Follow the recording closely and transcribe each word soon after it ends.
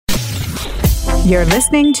You're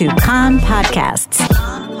listening to Kan Podcasts.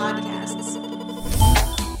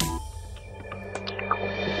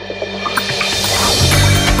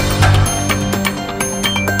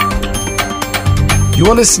 You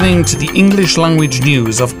are listening to the English language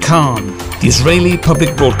news of Kan, the Israeli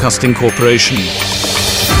Public Broadcasting Corporation.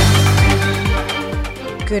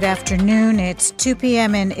 Good afternoon. It's 2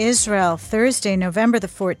 p.m. in Israel, Thursday, November the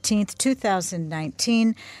 14th,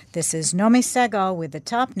 2019. This is Nomi Segal with the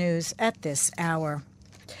top news at this hour.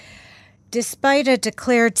 Despite a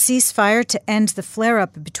declared ceasefire to end the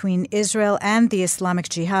flare-up between Israel and the Islamic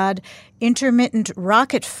Jihad, intermittent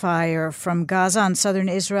rocket fire from Gaza on southern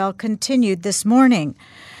Israel continued this morning.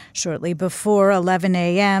 Shortly before 11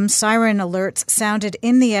 a.m., siren alerts sounded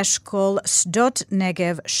in the Eshkol, Sdot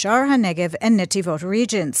Negev, Shar HaNegev, and Netivot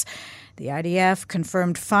regions. The IDF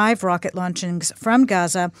confirmed 5 rocket launchings from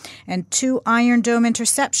Gaza and 2 Iron Dome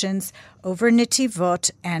interceptions over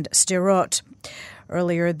Netivot and Sderot.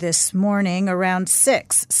 Earlier this morning, around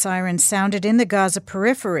 6, sirens sounded in the Gaza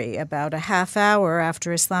periphery about a half hour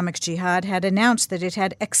after Islamic Jihad had announced that it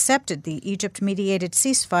had accepted the Egypt-mediated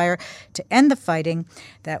ceasefire to end the fighting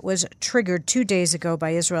that was triggered 2 days ago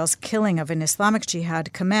by Israel's killing of an Islamic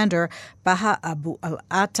Jihad commander, Baha Abu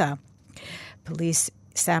al-Atta. Police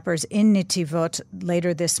sappers in Netivot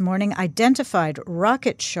later this morning identified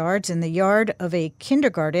rocket shards in the yard of a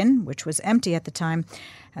kindergarten, which was empty at the time,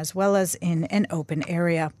 as well as in an open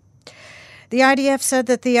area. The IDF said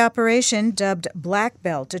that the operation, dubbed Black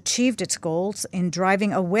Belt, achieved its goals in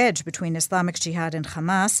driving a wedge between Islamic Jihad and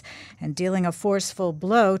Hamas and dealing a forceful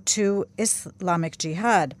blow to Islamic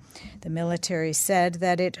Jihad. The military said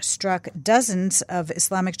that it struck dozens of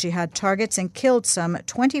Islamic Jihad targets and killed some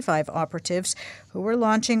 25 operatives who were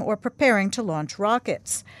launching or preparing to launch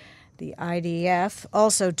rockets. The IDF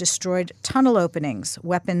also destroyed tunnel openings,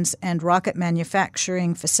 weapons and rocket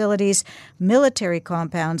manufacturing facilities, military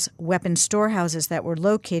compounds, weapon storehouses that were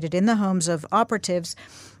located in the homes of operatives,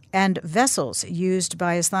 and vessels used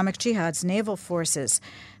by Islamic Jihad's naval forces.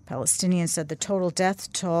 Palestinians said the total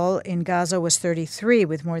death toll in Gaza was 33,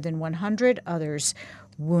 with more than 100 others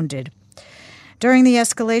wounded. During the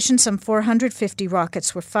escalation, some 450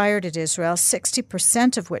 rockets were fired at Israel,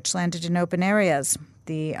 60% of which landed in open areas.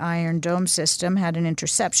 The Iron Dome system had an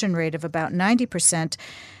interception rate of about 90%.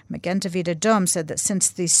 Magen David Adom said that since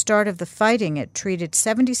the start of the fighting, it treated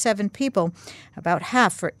 77 people, about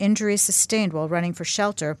half for injuries sustained while running for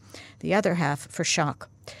shelter, the other half for shock.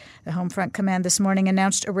 The Home Front Command this morning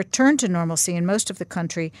announced a return to normalcy in most of the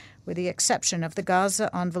country, with the exception of the Gaza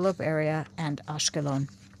envelope area and Ashkelon.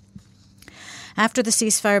 After the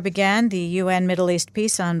ceasefire began, the UN Middle East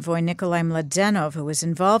peace envoy Nikolai Mladenov, who was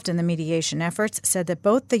involved in the mediation efforts, said that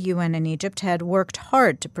both the UN and Egypt had worked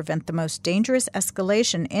hard to prevent the most dangerous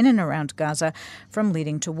escalation in and around Gaza from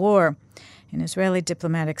leading to war. An Israeli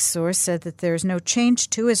diplomatic source said that there is no change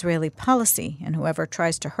to Israeli policy, and whoever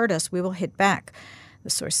tries to hurt us, we will hit back. The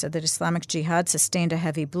source said that Islamic Jihad sustained a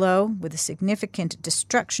heavy blow with a significant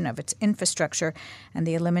destruction of its infrastructure and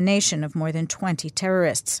the elimination of more than 20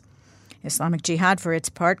 terrorists. Islamic Jihad, for its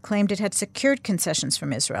part, claimed it had secured concessions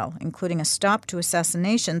from Israel, including a stop to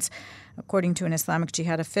assassinations. According to an Islamic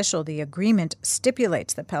Jihad official, the agreement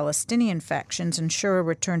stipulates that Palestinian factions ensure a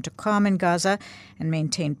return to calm in Gaza and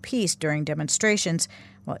maintain peace during demonstrations,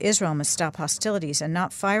 while Israel must stop hostilities and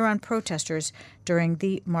not fire on protesters during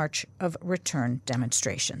the March of Return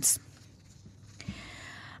demonstrations.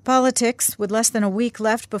 Politics. With less than a week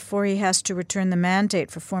left before he has to return the mandate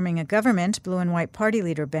for forming a government, Blue and White Party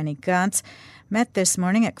leader Benny Gantz met this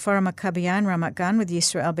morning at Kfar Maccabiah in Ramat Gan with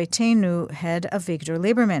Yisrael Beitenu head Avigdor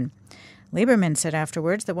Lieberman. Lieberman said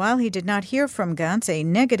afterwards that while he did not hear from Gantz a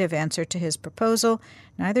negative answer to his proposal,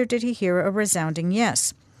 neither did he hear a resounding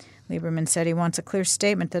yes. Lieberman said he wants a clear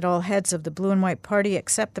statement that all heads of the Blue and White Party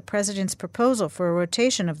accept the president's proposal for a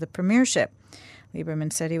rotation of the premiership.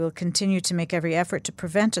 Lieberman said he will continue to make every effort to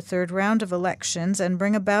prevent a third round of elections and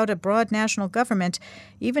bring about a broad national government,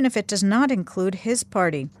 even if it does not include his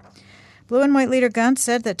party. Blue and White leader Gantz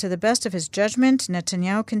said that to the best of his judgment,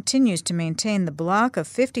 Netanyahu continues to maintain the bloc of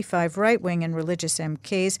 55 right-wing and religious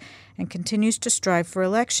MKs and continues to strive for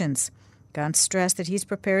elections. Gantz stressed that he's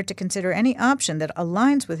prepared to consider any option that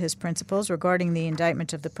aligns with his principles regarding the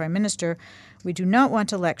indictment of the prime minister. We do not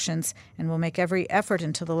want elections and will make every effort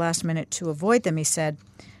until the last minute to avoid them, he said.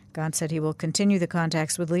 Gantz said he will continue the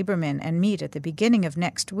contacts with Lieberman and meet at the beginning of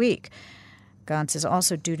next week. Gantz is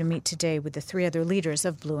also due to meet today with the 3 other leaders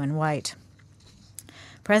of Blue and White.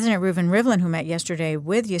 President Reuven Rivlin, who met yesterday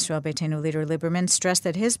with Yisrael Beitenu leader Lieberman, stressed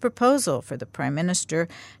that his proposal for the prime minister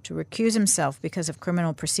to recuse himself because of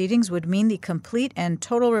criminal proceedings would mean the complete and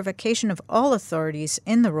total revocation of all authorities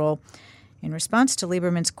in the role. In response to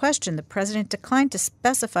Lieberman's question, the president declined to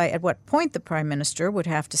specify at what point the prime minister would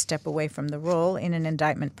have to step away from the role in an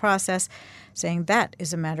indictment process, saying that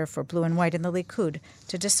is a matter for Blue and White and the Likud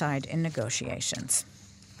to decide in negotiations.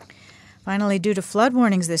 Finally, due to flood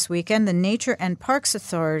warnings this weekend, the Nature and Parks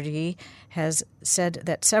Authority has said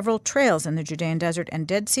that several trails in the Judean Desert and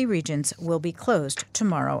Dead Sea regions will be closed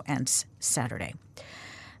tomorrow and Saturday.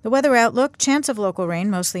 The weather outlook, chance of local rain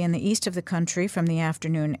mostly in the east of the country from the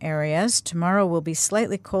afternoon areas. Tomorrow will be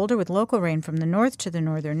slightly colder with local rain from the north to the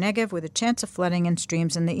northern Negev with a chance of flooding in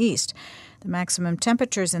streams in the east. The maximum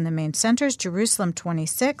temperatures in the main centers, Jerusalem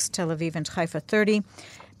 26, Tel Aviv and Haifa 30,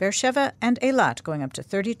 Beersheva and Eilat going up to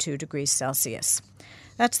 32 degrees Celsius.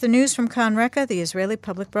 That's the news from Kan Reka, the Israeli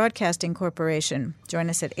Public Broadcasting Corporation. Join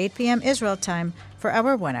us at 8 p.m. Israel time for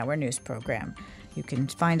our one-hour news program. You can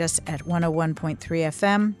find us at 101.3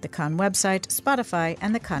 FM, the Kan website, Spotify,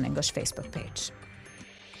 and the Kan English Facebook page.